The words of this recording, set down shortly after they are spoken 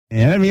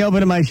Yeah, let me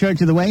open my shirt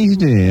to the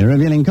waist,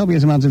 revealing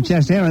copious amounts of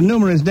chest hair and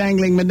numerous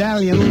dangling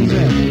medallions.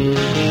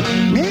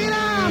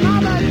 Mira,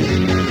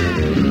 mamacita,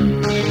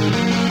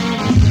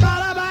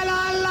 para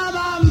bailar la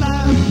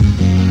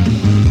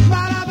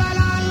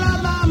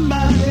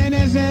bamba, se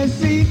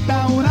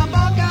necesita una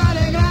poca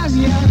de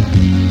gracia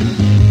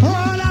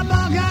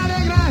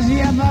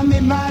para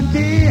mi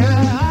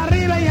batida,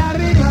 arriba y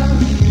arriba,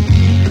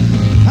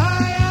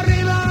 ay,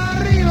 arriba,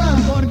 arriba,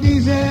 por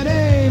ti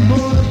seré,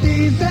 por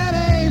ti seré.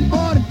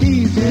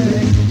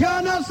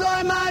 Yo no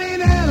soy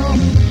marinero,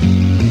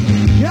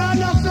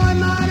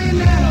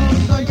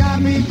 soy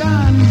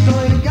capitán,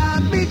 soy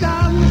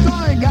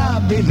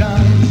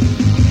capitán.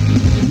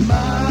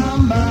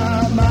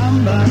 Bamba,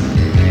 bamba,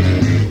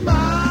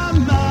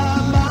 bamba,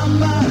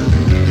 bamba,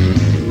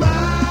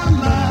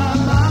 bamba,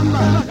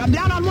 bamba. Look, I'm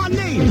down on one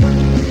knee.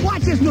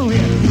 Watch this move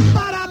here.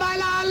 Para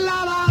bailar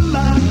la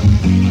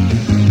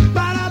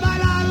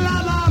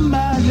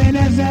bamba, se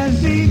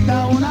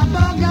necesita una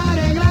poca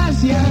de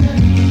gracia.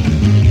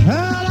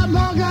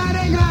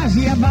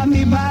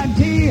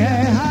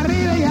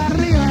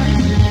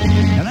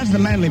 Now that's the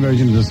manly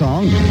version of the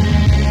song.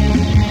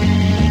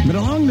 But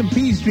along the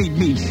P Street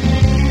beach,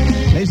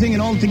 they sing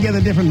an altogether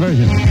different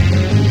version.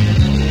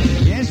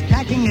 Yes,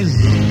 packing is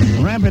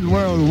rampant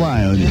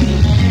worldwide.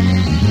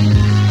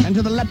 And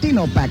to the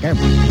Latino packer,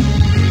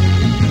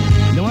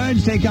 the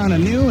words take on a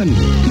new and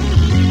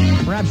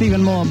perhaps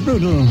even more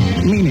brutal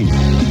meaning.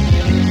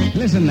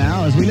 Listen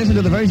now as we listen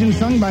to the version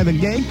sung by the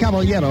gay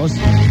caballeros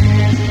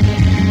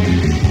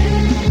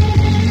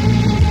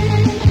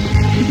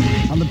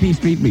on the P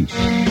Street beach.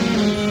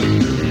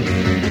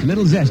 A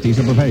little zesty,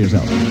 so prepare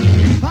yourself.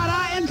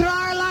 Para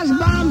entrar las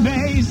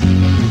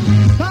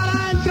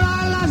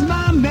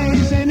Bombay,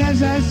 se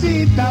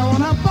necesita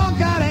una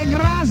poca de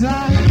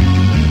grasa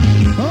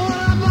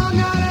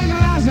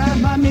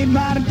para mi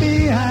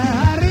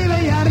partida,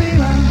 arriba y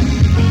arriba,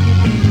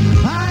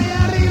 ay,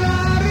 arriba,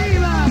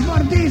 arriba,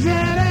 por ti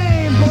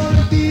seré,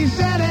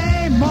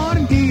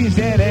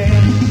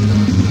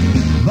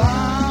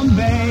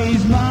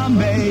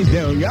 Bombay,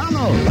 del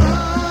llano.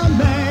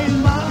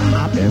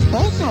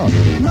 Esposo.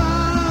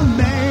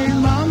 Bombay,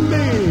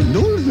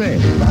 dulce.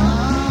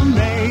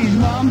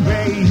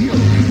 Bombay.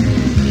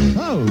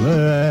 Oh,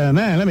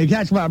 man, let me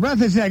catch my breath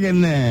a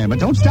second there. But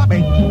don't stop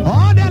me.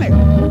 Oh, Danny.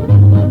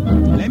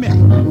 Let me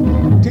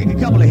take a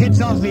couple of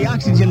hits off the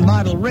oxygen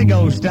bottle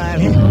Rigo style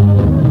here.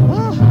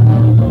 Oh,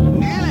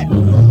 nail it.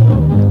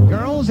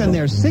 Girls and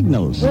their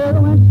signals.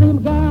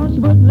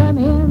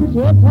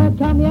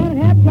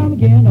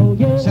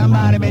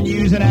 Somebody been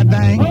using that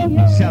thing.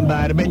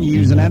 Somebody been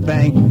using that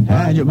thing.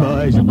 And your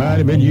boy,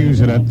 somebody been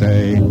using that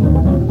thing.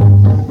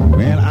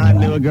 Well, I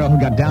knew a girl who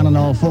got down on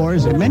all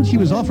fours. It meant she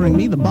was offering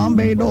me the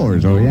Bombay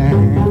doors. Oh, yeah.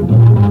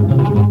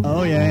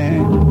 Oh, yeah.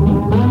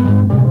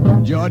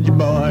 Georgia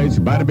boy,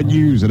 somebody been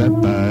using that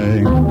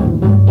thing.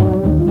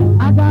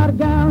 I got a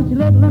gal, she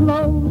little and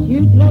low. She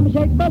used to let me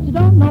shake, but she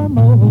don't know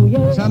more.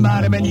 Yeah.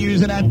 Somebody been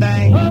using that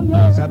thing. Oh,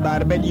 yeah.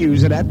 Somebody been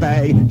using that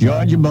thing.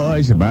 Georgia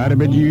boy, somebody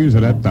been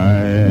using that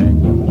thing.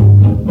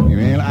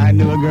 Well, I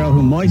knew a girl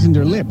who moistened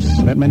her lips.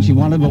 That meant she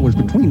wanted what was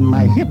between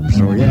my hips.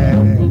 Oh, yeah.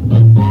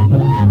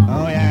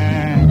 Oh,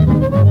 yeah.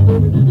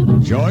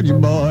 Georgia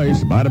boy,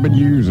 somebody been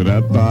using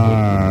that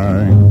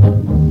thing.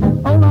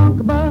 Old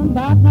Uncle Bud,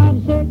 about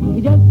 96,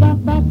 he just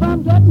got back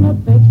from getting a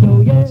fix.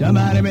 Oh, yeah.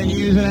 Somebody been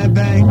using that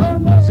thing. Oh,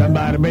 yeah.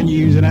 Somebody been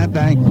using that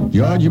thing.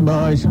 Georgia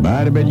boy,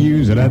 somebody been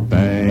using that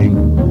thing.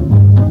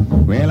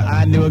 Well,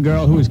 I knew a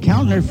girl who was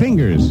counting her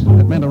fingers.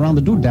 That meant around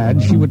the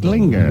doodad she would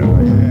linger.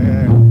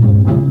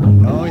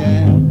 Oh,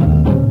 yeah.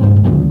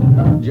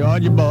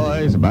 Georgia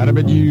boys, somebody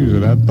been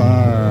using that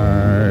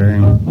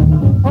thing.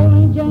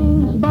 Old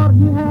James bought a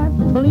new hat.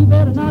 Believe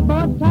it or not,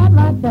 bought a hat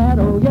like that.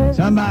 Oh, yeah.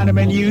 Somebody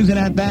been using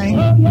that thing.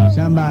 Oh, yeah.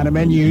 Somebody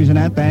been using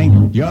that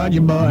thing.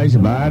 Georgia boys,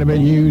 somebody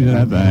been using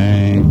that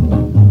thing.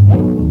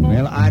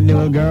 Well, I knew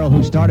a girl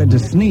who started to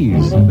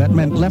sneeze. That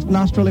meant left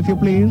nostril, if you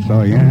please.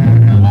 Oh, yeah.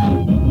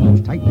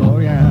 Tight. Oh,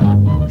 yeah.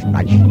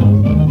 Nice.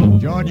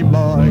 Georgia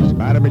boys,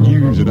 somebody been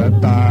using that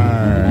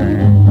thing.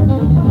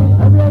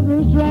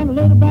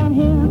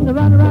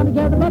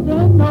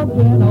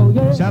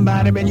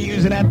 Somebody been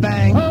using that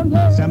thing. Oh,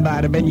 yeah.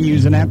 Somebody been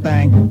using that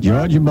thing.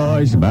 Georgia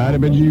boy, somebody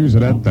been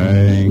using that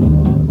thing.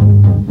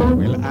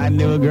 Well, I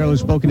knew a girl who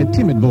spoke in a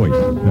timid voice.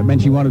 That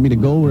meant she wanted me to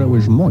go where it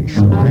was moist.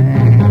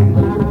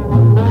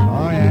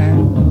 Oh, yeah.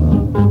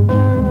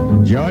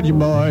 Georgia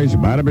boy,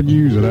 somebody been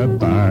using that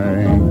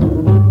thing.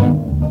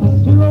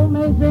 Two old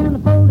maids in the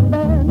folding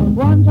bed.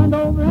 One turned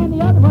over and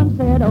the other one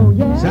said, oh,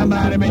 yeah.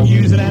 Somebody been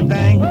using that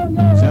thing. Oh,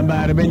 yeah.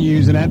 Somebody been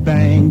using that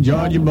thing.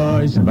 Georgia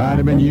boy,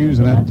 somebody been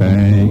using that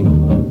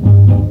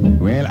thing.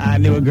 Well, I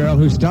knew a girl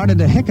who started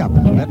to hiccup.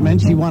 That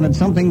meant she wanted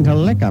something to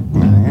lick up.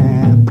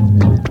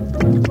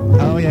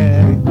 Oh,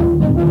 yeah.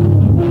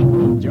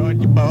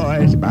 Georgia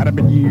boy, somebody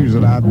been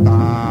using that thing.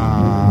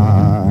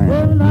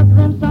 Well, lots of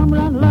them summer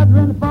and lots of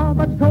them fall,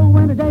 but the cold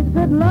winter days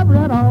couldn't love her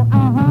at all.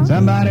 Uh-huh.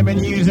 Somebody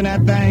been using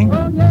that thing.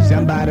 Oh, yeah.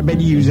 Somebody been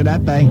using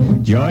that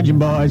thing. Georgia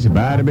boy,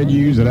 somebody been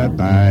using that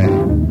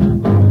thing.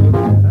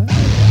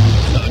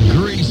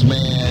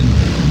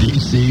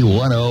 KC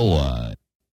 101.